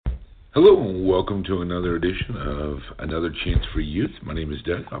Hello and welcome to another edition of Another Chance for Youth. My name is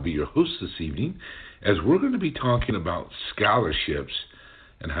Doug. I'll be your host this evening as we're going to be talking about scholarships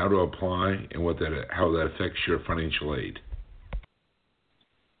and how to apply and how that affects your financial aid.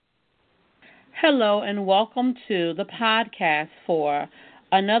 Hello and welcome to the podcast for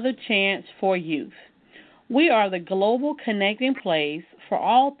Another Chance for Youth. We are the global connecting place for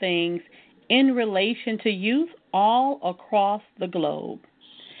all things in relation to youth all across the globe.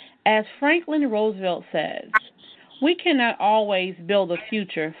 As Franklin Roosevelt says, we cannot always build a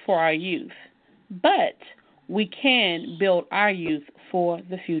future for our youth, but we can build our youth for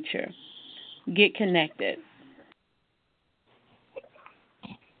the future. Get connected.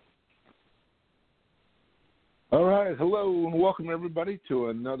 All right, hello and welcome everybody to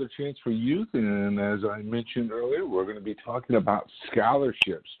Another Chance for Youth. And as I mentioned earlier, we're going to be talking about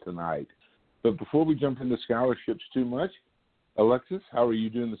scholarships tonight. But before we jump into scholarships too much, Alexis, how are you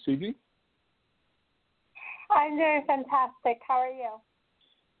doing this evening? I'm doing fantastic. How are you?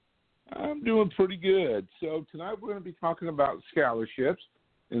 I'm doing pretty good. So tonight we're going to be talking about scholarships.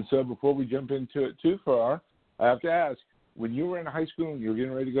 And so before we jump into it too far, I have to ask, when you were in high school and you were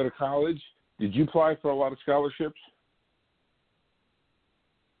getting ready to go to college, did you apply for a lot of scholarships?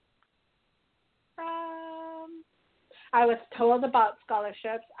 I was told about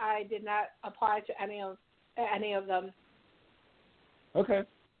scholarships. I did not apply to any of them. Okay.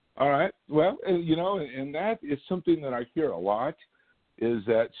 All right. Well, and that is something that I hear a lot, is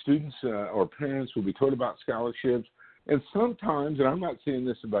that students or parents will be told about scholarships. And sometimes, and I'm not saying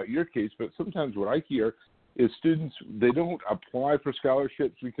this about your case, but sometimes what I hear is students, they don't apply for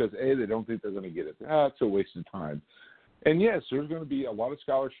scholarships because, A, they don't think they're going to get it. It's a waste of time. And, yes, there's going to be a lot of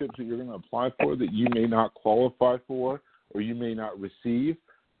scholarships that you're going to apply for that you may not qualify for or you may not receive.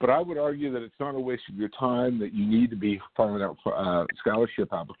 But I would argue that it's not a waste of your time, that you need to be filing out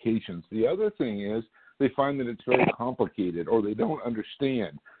scholarship applications. The other thing is they find that it's very complicated or they don't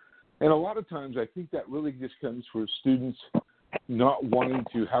understand. And a lot of times I think that really just comes from students not wanting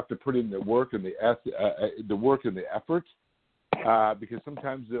to have to put in the work and the effort, because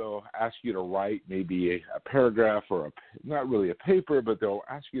sometimes they'll ask you to write maybe a paragraph or not really a paper, but they'll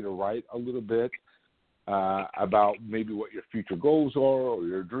ask you to write a little bit about maybe what your future goals are or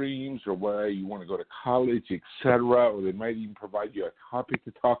your dreams or where you want to go to college, etc., or they might even provide you a topic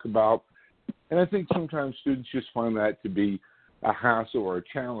to talk about. And I think sometimes students just find that to be a hassle or a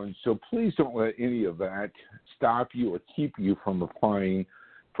challenge. So please don't let any of that stop you or keep you from applying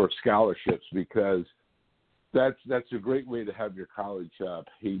for scholarships, because that's a great way to have your college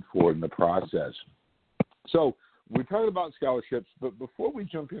paid for in the process. So we're talking about scholarships, but before we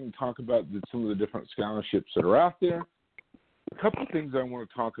jump in and talk about some of the different scholarships that are out there, a couple of things I want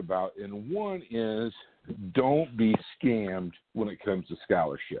to talk about, and one is don't be scammed when it comes to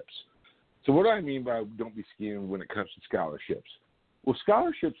scholarships. So what do I mean by don't be scammed when it comes to scholarships? Well,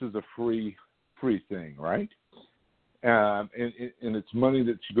 scholarships is a free thing, right? And it's money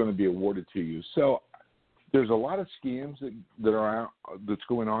that's going to be awarded to you. So there's a lot of scams that are that's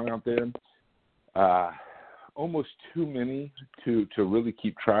going on out there. Almost too many to really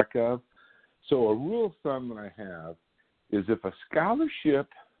keep track of. So a rule of thumb that I have is if a scholarship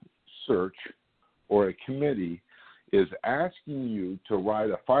search or a committee is asking you to write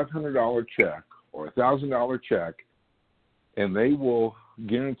a $500 check or a $1,000 check, and they will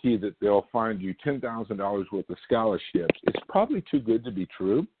guarantee that they'll find you $10,000 worth of scholarships, it's probably too good to be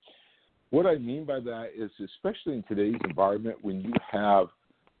true. What I mean by that is, especially in today's environment when you have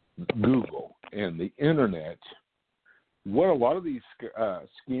Google and the internet, what a lot of these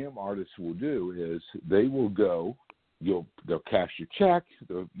scam artists will do is they will go, they'll cash your check,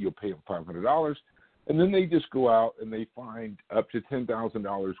 you'll pay them $500, and then they just go out and they find up to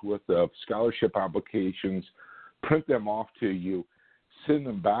 $10,000 worth of scholarship applications, print them off to you, send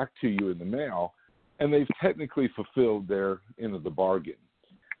them back to you in the mail, and they've technically fulfilled their end of the bargain.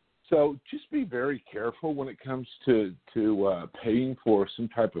 So just be very careful when it comes to paying for some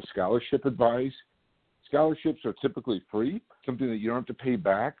type of scholarship advice. Scholarships are typically free, something that you don't have to pay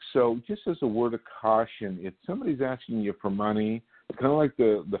back. So just as a word of caution, if somebody's asking you for money, it's kind of like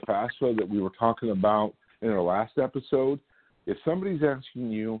the FAFSA that we were talking about in our last episode. If somebody's asking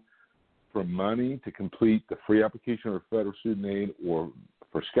you for money to complete the free application for federal student aid or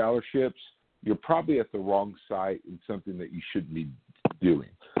for scholarships, you're probably at the wrong site and something that you shouldn't be doing.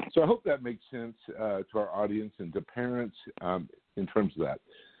 So I hope that makes sense to our audience and to parents in terms of that.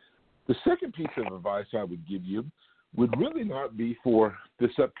 The second piece of advice I would give you would really not be for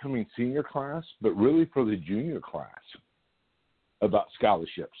this upcoming senior class, but really for the junior class about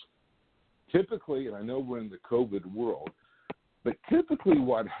scholarships. Typically, and I know we're in the COVID world, But typically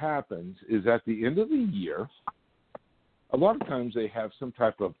what happens is at the end of the year, a lot of times they have some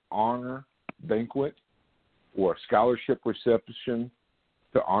type of honor banquet or scholarship reception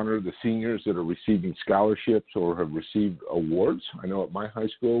to honor the seniors that are receiving scholarships or have received awards. I know at my high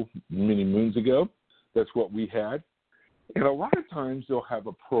school many moons ago, that's what we had. And a lot of times they'll have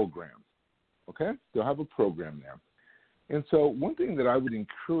a program, okay? They'll have a program there. And so one thing that I would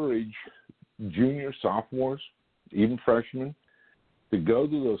encourage juniors, sophomores, even freshmen, to go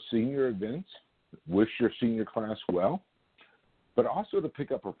to those senior events, wish your senior class well, but also to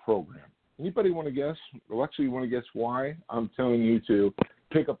pick up a program. Anybody want to guess? Alexa, you want to guess why I'm telling you to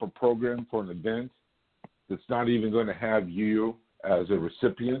pick up a program for an event that's not even going to have you as a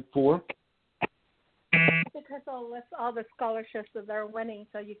recipient for? Because they'll list all the scholarships that they're winning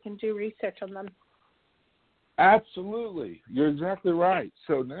so you can do research on them. Absolutely. You're exactly right.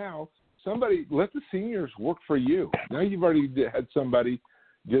 So now let the seniors work for you. Now you've already had somebody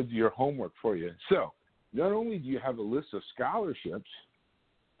do your homework for you. So not only do you have a list of scholarships,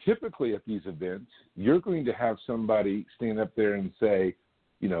 typically at these events, you're going to have somebody stand up there and say,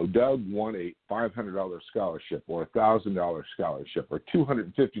 Doug won a $500 scholarship or a $1,000 scholarship or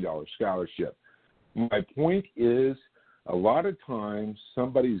 $250 scholarship. My point is, a lot of times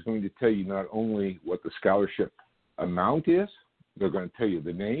somebody's going to tell you not only what the scholarship amount is, they're going to tell you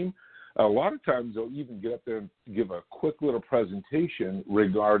the name. A lot of times they'll even get up there and give a quick little presentation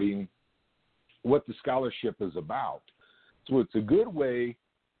regarding what the scholarship is about. So it's a good way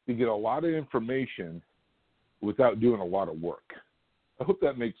to get a lot of information without doing a lot of work. I hope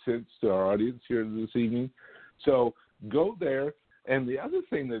that makes sense to our audience here this evening. So go there. And the other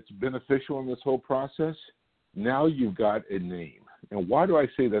thing that's beneficial in this whole process, now you've got a name. And why do I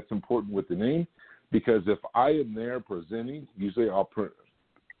say that's important with the name? Because if I am there presenting, usually I'll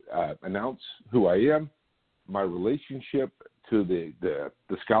announce who I am, my relationship to the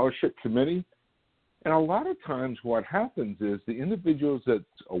scholarship committee. And a lot of times what happens is the individuals that's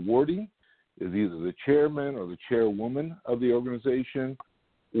awarding is either the chairman or the chairwoman of the organization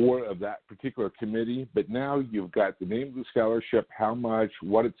or of that particular committee. But now you've got the name of the scholarship, how much,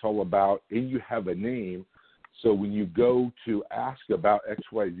 what it's all about, and you have a name. So when you go to ask about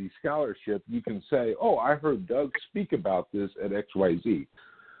XYZ scholarship, you can say, oh, I heard Doug speak about this at XYZ.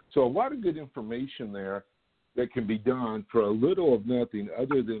 So a lot of good information there that can be done for a little of nothing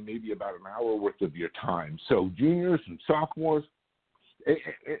other than maybe about an hour worth of your time. So juniors and sophomores,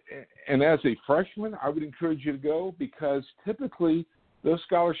 and as a freshman, I would encourage you to go because typically those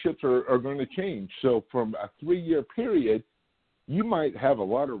scholarships are going to change. So from a 3-year period, you might have a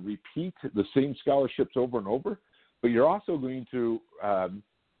lot of repeat the same scholarships over and over, but you're also going to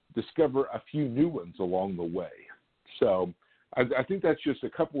discover a few new ones along the way. So I think that's just a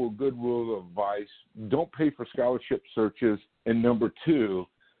couple of good rules of advice. Don't pay for scholarship searches. And number 2,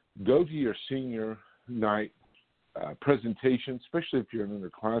 go to your senior night presentation, especially if you're an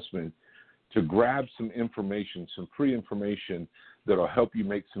underclassman, to grab some information, some free information that will help you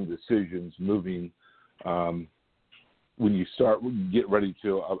make some decisions moving when you get ready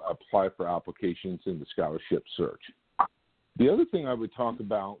to apply for applications in the scholarship search. The other thing I would talk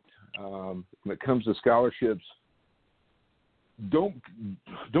about when it comes to scholarships,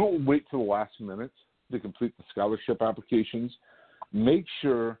 don't wait till the last minute to complete the scholarship applications. Make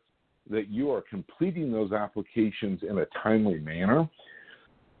sure that you are completing those applications in a timely manner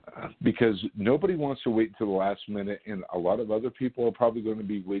because nobody wants to wait until the last minute, and a lot of other people are probably going to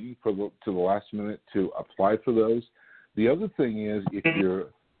be waiting to the last minute to apply for those. The other thing is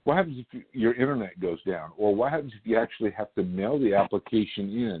what happens if your internet goes down, or what happens if you actually have to mail the application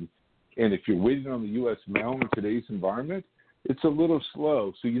in, and if you're waiting on the U.S. mail in today's environment, it's a little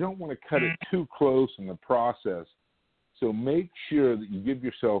slow, so you don't want to cut it too close in the process. So make sure that you give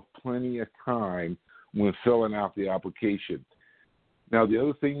yourself plenty of time when filling out the application. Now, the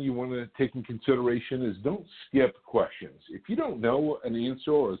other thing you want to take in consideration is don't skip questions. If you don't know an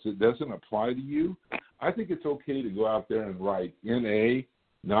answer or if it doesn't apply to you, I think it's okay to go out there and write NA,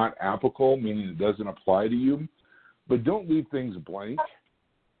 not applicable, meaning it doesn't apply to you. But don't leave things blank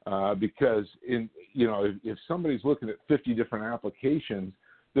because if somebody's looking at 50 different applications,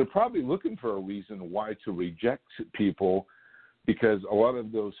 they're probably looking for a reason why to reject people because a lot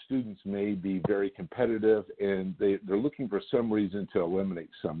of those students may be very competitive and they're looking for some reason to eliminate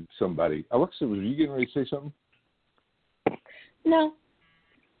somebody. Alexa, were you getting ready to say something? No.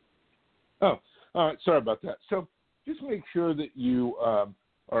 Oh, all right. Sorry about that. So just make sure that you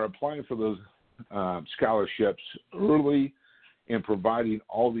are applying for those scholarships early and providing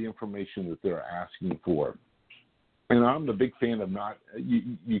all the information that they're asking for. And I'm a big fan of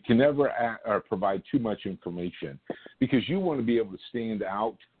you can never or provide too much information, because you want to be able to stand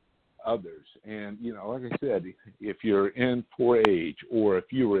out others. And, like I said, if you're in 4-H, or if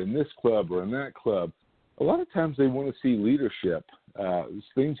you were in this club or in that club, a lot of times they want to see leadership,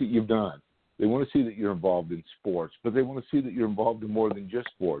 things that you've done. They want to see that you're involved in sports, but they want to see that you're involved in more than just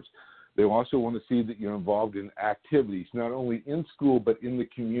sports. They also want to see that you're involved in activities, not only in school, but in the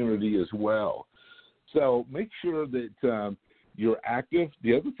community as well. So make sure that you're active.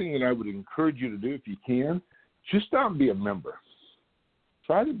 The other thing that I would encourage you to do, if you can, just not be a member.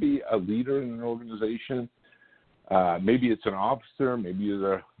 Try to be a leader in an organization. Maybe it's an officer, maybe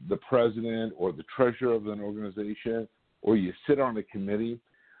you're the president or the treasurer of an organization, or you sit on a committee.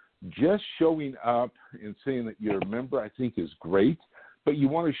 Just showing up and saying that you're a member, I think, is great, but you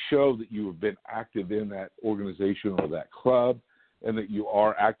want to show that you have been active in that organization or that club, and that you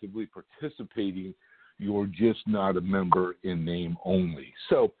are actively participating. You're just not a member in name only.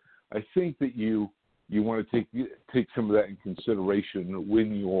 So I think that you want to take some of that in consideration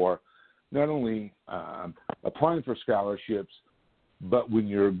when you're not only applying for scholarships, but when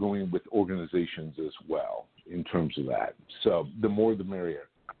you're going with organizations as well in terms of that. So the more the merrier.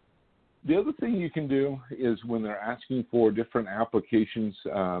 The other thing you can do is when they're asking for different applications,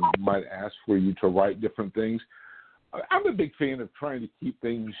 might ask for you to write different things. I'm a big fan of trying to keep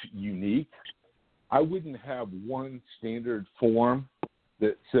things unique. I wouldn't have one standard form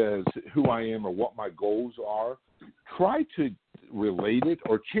that says who I am or what my goals are. Try to relate it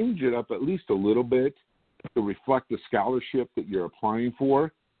or change it up at least a little bit to reflect the scholarship that you're applying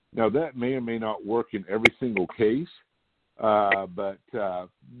for. Now, that may or may not work in every single case, but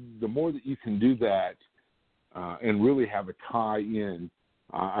the more that you can do that and really have a tie in,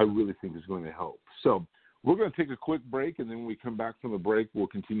 I really think is going to help. So we're going to take a quick break, and then when we come back from the break, we'll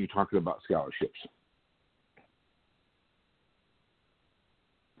continue talking about scholarships.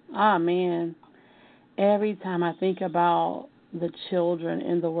 Oh, man. Every time I think about the children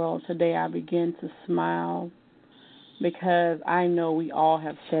in the world today, I begin to smile, because I know we all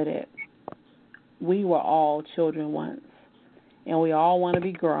have said it. We were all children once, and we all want to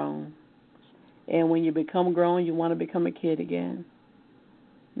be grown. And when you become grown, you want to become a kid again.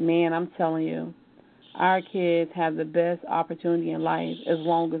 Man, I'm telling you, our kids have the best opportunity in life as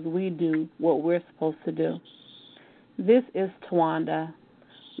long as we do what we're supposed to do. This is Tawanda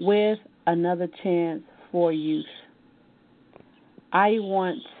with Another Chance for Youth. I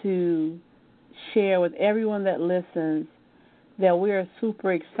want to share with everyone that listens that we are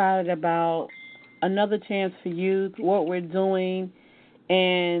super excited about Another Chance for Youth, what we're doing,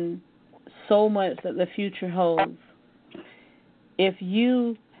 and so much that the future holds. If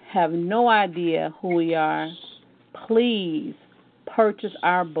you have no idea who we are, please purchase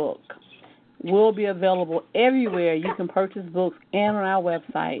our book. We'll be available everywhere you can purchase books and on our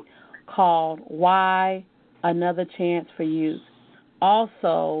website, called Why Another Chance for Youth.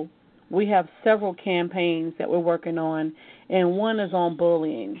 Also, we have several campaigns that we're working on, and one is on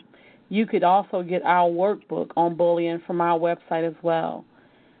bullying. You could also get our workbook on bullying from our website as well.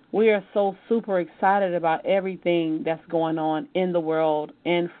 We are so super excited about everything that's going on in the world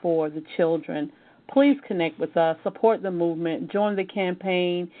and for the children. Please connect with us, support the movement, join the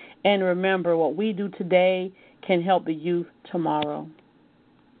campaign, and remember, what we do today can help the youth tomorrow.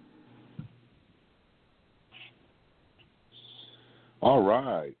 All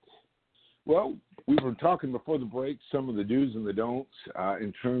right. Well, we were talking before the break some of the do's and the don'ts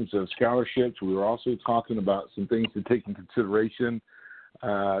in terms of scholarships. We were also talking about some things to take in consideration.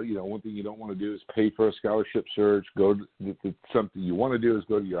 One thing you don't want to do is pay for a scholarship search. If it's something you want to do is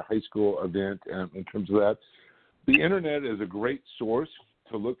go to your high school event. In terms of that, the internet is a great source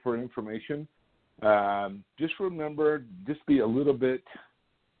to look for information. Just remember, just be a little bit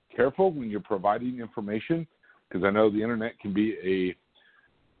careful when you're providing information, because I know the internet can be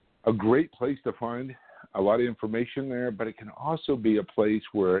a great place to find a lot of information there, but it can also be a place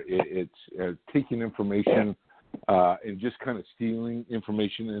where it's taking information and just kind of stealing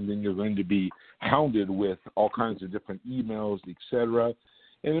information, and then you're going to be hounded with all kinds of different emails, etc.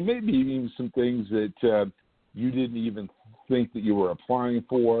 And it may be even some things that you didn't even think that you were applying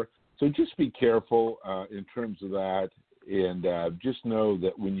for. So just be careful in terms of that, and just know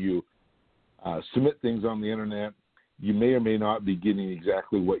that when you submit things on the internet, you may or may not be getting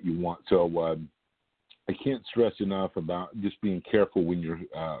exactly what you want. So I can't stress enough about just being careful when you're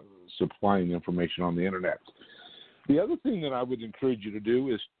supplying information on the internet. The other thing that I would encourage you to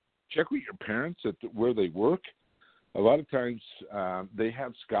do is check with your parents at where they work. A lot of times they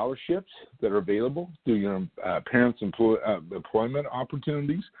have scholarships that are available through your parents' employment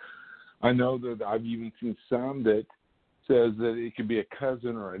opportunities. I know that I've even seen some that says that it could be a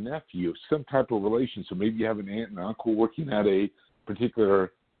cousin or a nephew, some type of relation. So maybe you have an aunt and uncle working at a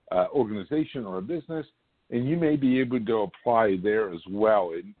particular organization or a business, and you may be able to apply there as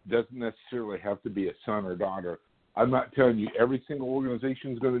well. It doesn't necessarily have to be a son or daughter. I'm not telling you every single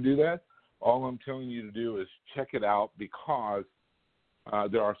organization is going to do that. All I'm telling you to do is check it out, because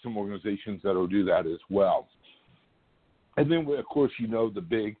there are some organizations that will do that as well. And then, of course, the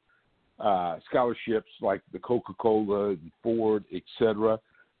big scholarships like the Coca-Cola and Ford, et cetera.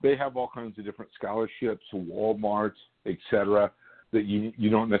 They have all kinds of different scholarships, Walmart, et cetera, that you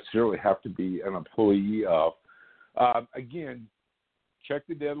don't necessarily have to be an employee of. Again, check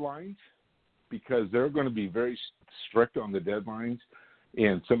the deadlines, because they're going to be very strict on the deadlines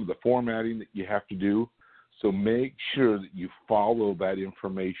and some of the formatting that you have to do. So make sure that you follow that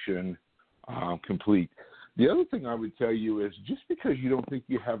information complete. The other thing I would tell you is, just because you don't think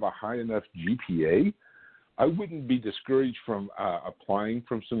you have a high enough GPA, I wouldn't be discouraged from applying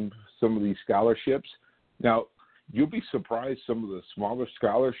for some of these scholarships. Now, you'll be surprised, some of the smaller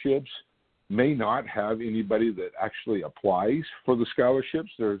scholarships may not have anybody that actually applies for the scholarships.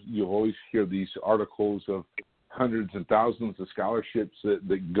 You'll always hear these articles of hundreds and thousands of scholarships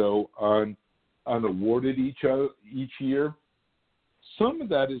that go unawarded each year. Some of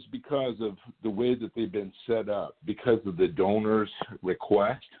that is because of the way that they've been set up, because of the donor's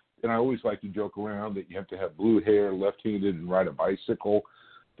request. And I always like to joke around that you have to have blue hair, left-handed, and ride a bicycle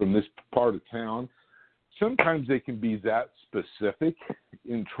from this part of town. Sometimes they can be that specific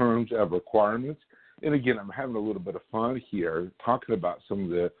in terms of requirements. And again, I'm having a little bit of fun here talking about some of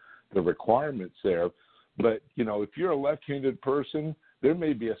the requirements there. But, if you're a left-handed person, there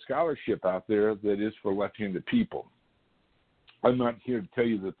may be a scholarship out there that is for left-handed people. I'm not here to tell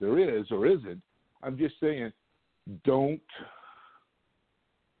you that there is or isn't. I'm just saying, don't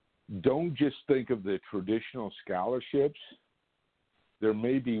just think of the traditional scholarships. There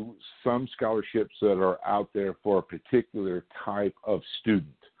may be some scholarships that are out there for a particular type of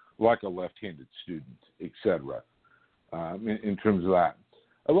student, like a left-handed student, et cetera, in terms of that.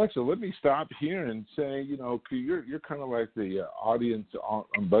 Alexa, let me stop here and say, you're kind of like the audience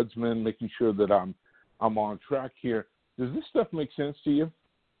ombudsman, making sure that I'm on track here. Does this stuff make sense to you?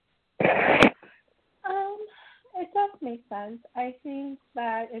 It does make sense. I think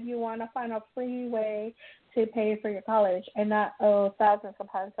that if you want to find a free way to pay for your college and not owe thousands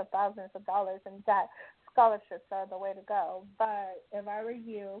upon thousands of dollars in debt, scholarships are the way to go. But if I were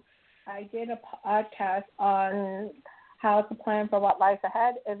you, I did a podcast on how to plan for what lies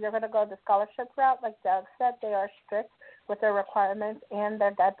ahead. If you're going to go the scholarship route, like Doug said, they are strict with their requirements and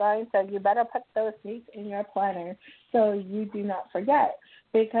their deadlines, so you better put those dates in your planner so you do not forget.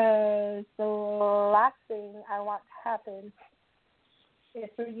 Because the last thing I want to happen is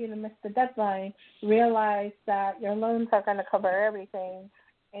for you to miss the deadline, realize that your loans are going to cover everything,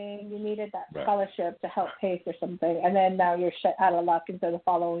 and you needed that scholarship to help pay for something, and then now you're shut out of luck until the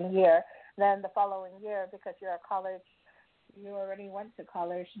following year. Then the following year, because you're a college, you already went to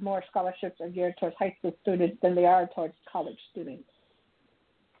college, more scholarships are geared towards high school students than they are towards college students.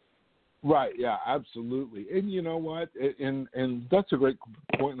 Right, yeah, absolutely. And you know what? And that's a great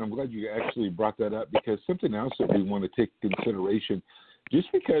point, and I'm glad you actually brought that up, because something else that we want to take into consideration, just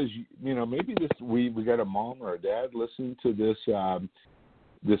because, maybe we got a mom or a dad listening to this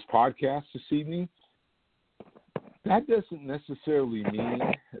podcast this evening, that doesn't necessarily mean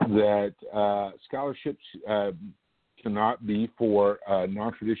that scholarships cannot be for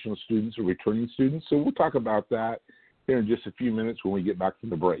non-traditional students or returning students. So we'll talk about that here in just a few minutes when we get back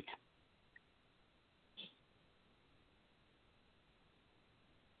from the break.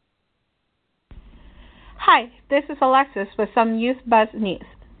 Hi, this is Alexis with some Youth Buzz News.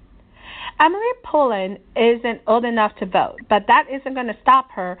 Emily Poland isn't old enough to vote, but that isn't going to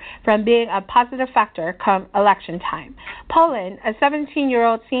stop her from being a positive factor come election time. Poland, a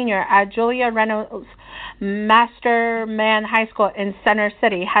 17-year-old senior at Julia Reynolds Masterman High School in Center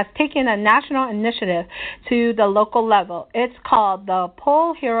City, has taken a national initiative to the local level. It's called the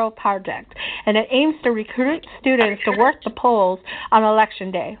Poll Hero Project, and it aims to recruit students to work the polls on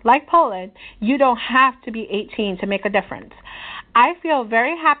Election Day. Like Poland, you don't have to be 18 to make a difference. I feel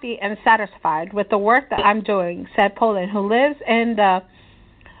very happy and satisfied with the work that I'm doing, said Poland, who lives in the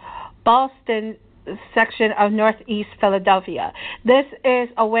Ballston section of Northeast Philadelphia. This is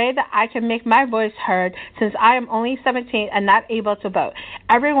a way that I can make my voice heard since I am only 17 and not able to vote.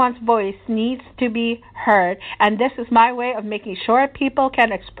 Everyone's voice needs to be heard, and this is my way of making sure people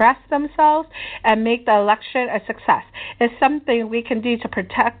can express themselves and make the election a success. It's something we can do to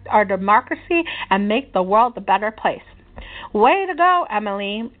protect our democracy and make the world a better place. Way to go,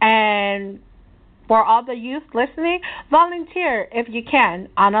 Emily. And For all the youth listening, volunteer if you can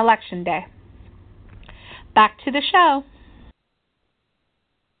on Election Day. Back to the show.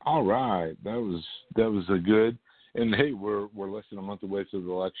 All right, that was a good. And hey, we're less than a month away to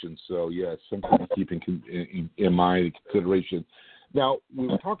the election, so yes, something to keep in mind and consideration. Now, we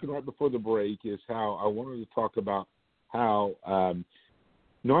were talking right before the break is how I wanted to talk about how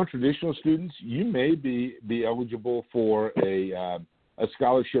non-traditional students, you may be eligible for a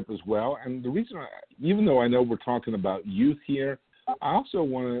scholarship as well. And the reason, even though I know we're talking about youth here, I also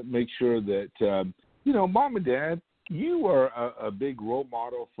want to make sure that Mom and Dad, you are a big role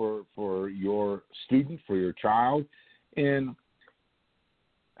model for your student, for your child, and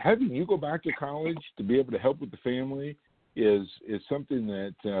having you go back to college to be able to help with the family is something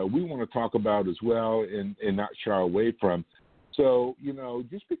that we want to talk about as well and not shy away from. So,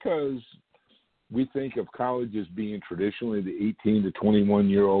 just because we think of college as being traditionally the 18 to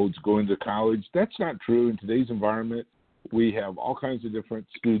 21-year-olds going to college, that's not true. In today's environment, we have all kinds of different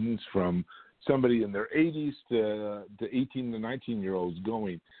students from somebody in their 80s to 18 to 19-year-olds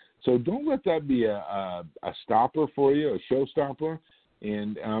going. So don't let that be a stopper for you, a showstopper,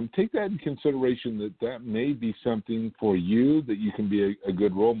 and take that in consideration that may be something for you, that you can be a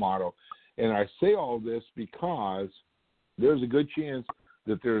good role model. And I say all this because there's a good chance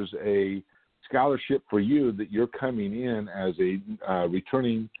that there's a scholarship for you that you're coming in as a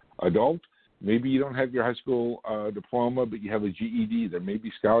returning adult. Maybe you don't have your high school diploma, but you have a GED. There may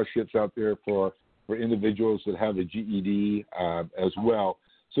be scholarships out there for individuals that have a GED as well.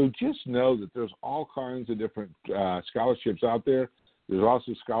 So just know that there's all kinds of different scholarships out there. There's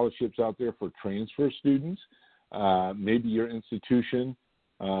also scholarships out there for transfer students. Maybe your institution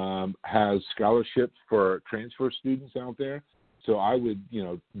has scholarships for transfer students out there. So I would,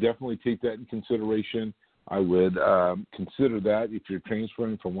 definitely take that in consideration. I would consider that if you're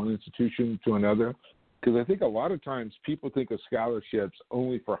transferring from one institution to another, because I think a lot of times people think of scholarships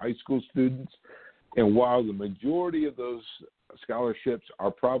only for high school students, and while the majority of those scholarships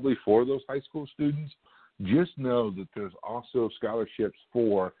are probably for those high school students, just know that there's also scholarships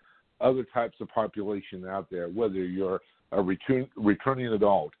for other types of population out there, whether you're a returning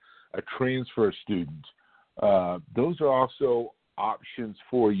adult, a transfer student. Those are also options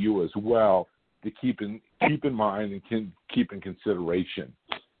for you as well to keep in mind and can keep in consideration.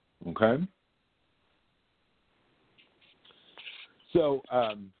 Okay? So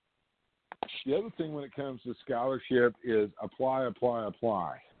the other thing when it comes to scholarship is apply,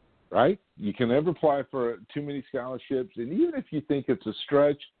 right? You can never apply for too many scholarships, and even if you think it's a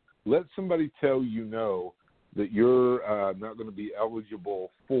stretch, let somebody tell you no, that you're not going to be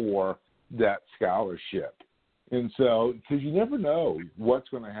eligible for that scholarship. And so, because you never know what's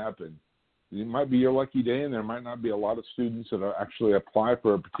going to happen. It might be your lucky day, and there might not be a lot of students that actually apply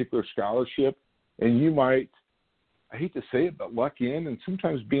for a particular scholarship, and you might, I hate to say it, but luck in, and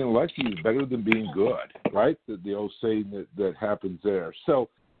sometimes being lucky is better than being good, right? The old saying that happens there. So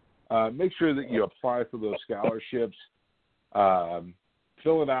make sure that you apply for those scholarships.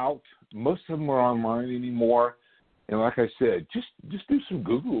 Fill it out. Most of them are online anymore. And like I said, just do some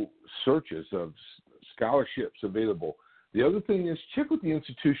Google searches of scholarships available. The other thing is check with the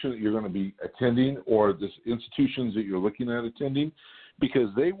institution that you're going to be attending or the institutions that you're looking at attending,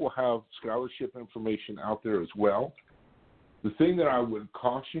 because they will have scholarship information out there as well. The thing that I would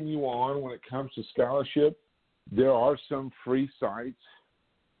caution you on when it comes to scholarship, there are some free sites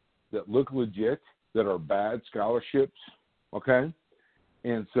that look legit that are bad scholarships, okay?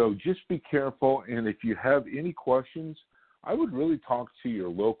 And so just be careful, and if you have any questions, I would really talk to your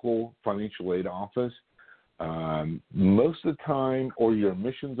local financial aid office. Most of the time, or your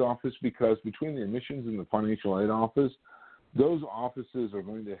admissions office, because between the admissions and the financial aid office, those offices are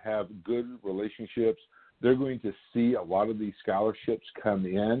going to have good relationships. They're going to see a lot of these scholarships come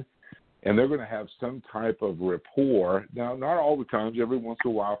in, and they're going to have some type of rapport. Now, not all the times. Every once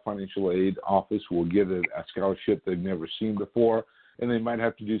in a while, financial aid office will get a scholarship they've never seen before, and they might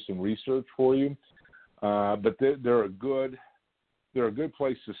have to do some research for you. But they're a good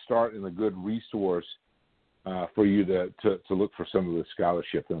place to start and a good resource for you to look for some of the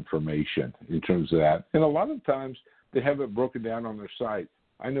scholarship information in terms of that. And a lot of times they have it broken down on their site.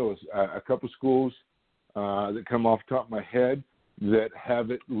 I know a couple schools that come off the top of my head that have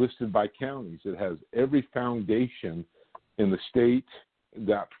it listed by counties. It has every foundation in the state,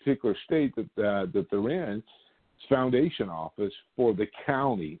 that particular state that they're in, foundation office for the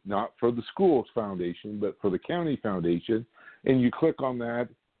county, not for the school's foundation, but for the county foundation. And you click on that,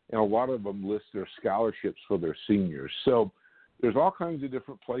 and a lot of them list their scholarships for their seniors. So there's all kinds of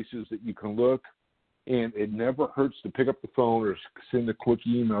different places that you can look. And it never hurts to pick up the phone or send a quick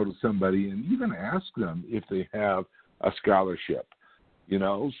email to somebody and even ask them if they have a scholarship. You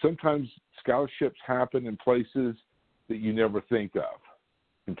know, sometimes scholarships happen in places that you never think of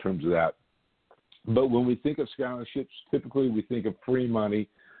in terms of that. But when we think of scholarships, typically we think of free money,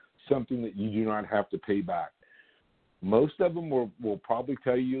 something that you do not have to pay back. Most of them will probably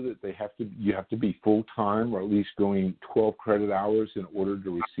tell you that you have to be full-time or at least going 12 credit hours in order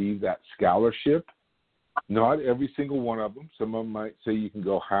to receive that scholarship. Not every single one of them. Some of them might say you can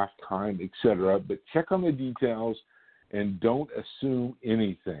go half-time, et cetera. But check on the details and don't assume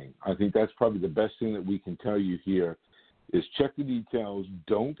anything. I think that's probably the best thing that we can tell you here is check the details.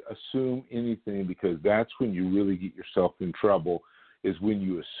 Don't assume anything, because that's when you really get yourself in trouble, is when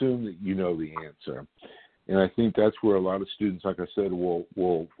you assume that you know the answer. And I think that's where a lot of students, like I said, will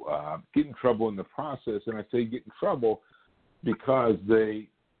get in trouble in the process. And I say get in trouble because they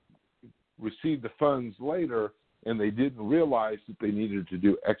received the funds later and they didn't realize that they needed to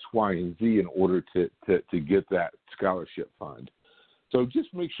do X, Y, and Z in order to get that scholarship fund. So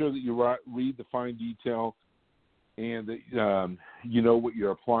just make sure that you read the fine detail and that you know what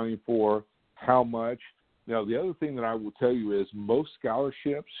you're applying for, how much. Now, the other thing that I will tell you is most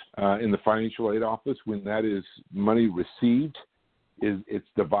scholarships in the financial aid office, when that is money received, it's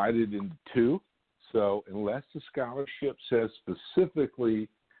divided into two. So unless the scholarship says specifically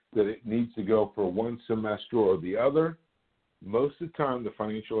that it needs to go for one semester or the other, most of the time the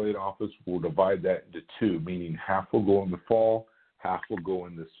financial aid office will divide that into two, meaning half will go in the fall, half will go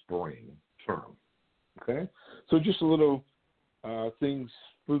in the spring term. Okay? So just a little things,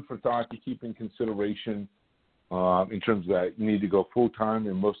 food for thought to keep in consideration in terms of that. You need to go full-time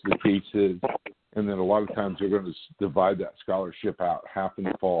in most of the cases, and then a lot of times they're going to divide that scholarship out, half in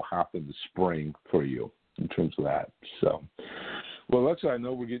the fall, half in the spring for you in terms of that. So, well, Alexa, I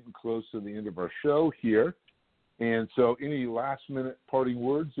know we're getting close to the end of our show here, and so any last-minute parting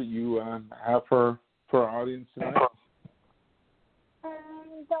words that you have for our audience tonight?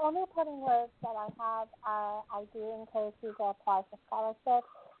 The only parting words that I have, I do encourage you to apply for scholarships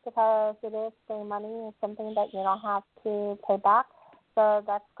because it is free money and something that you don't have to pay back. So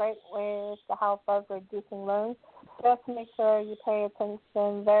that's great with the help of reducing loans. Just make sure you pay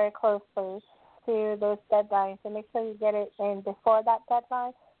attention very closely to those deadlines and make sure you get it in before that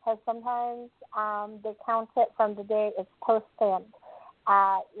deadline, because sometimes they count it from the day it's post-stamped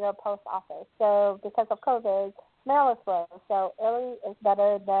at your post office. So because of COVID, mail is slow. So early is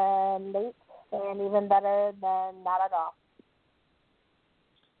better than late and even better than not at all.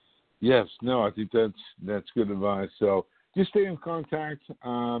 Yes, no, I think that's good advice. So just stay in contact.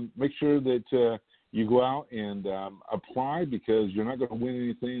 Make sure that you go out and apply, because you're not going to win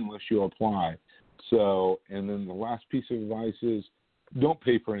anything unless you apply. So, and then the last piece of advice is don't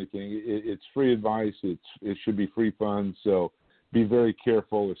pay for anything. It's free advice. It should be free funds. So be very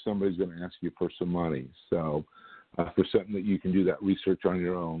careful if somebody's going to ask you for some money. So for something that you can do that research on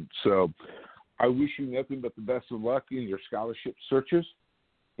your own. So I wish you nothing but the best of luck in your scholarship searches.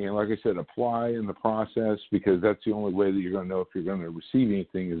 And like I said, apply in the process, because that's the only way that you're going to know if you're going to receive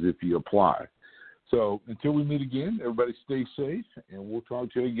anything is if you apply. So until we meet again, everybody stay safe, and we'll talk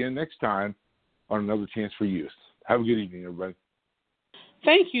to you again next time on Another Chance for Youth. Have a good evening, everybody.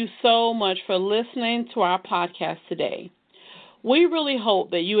 Thank you so much for listening to our podcast today. We really hope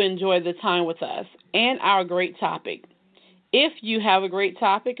that you enjoyed the time with us and our great topic. If you have a great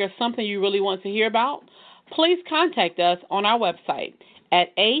topic or something you really want to hear about, please contact us on our website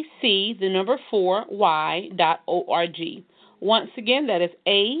at ac4y.org. Once again, that is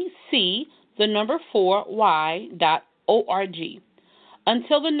ac4y.org.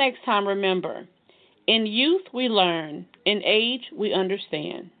 Until the next time, remember, in youth we learn, in age we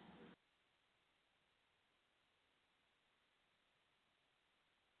understand.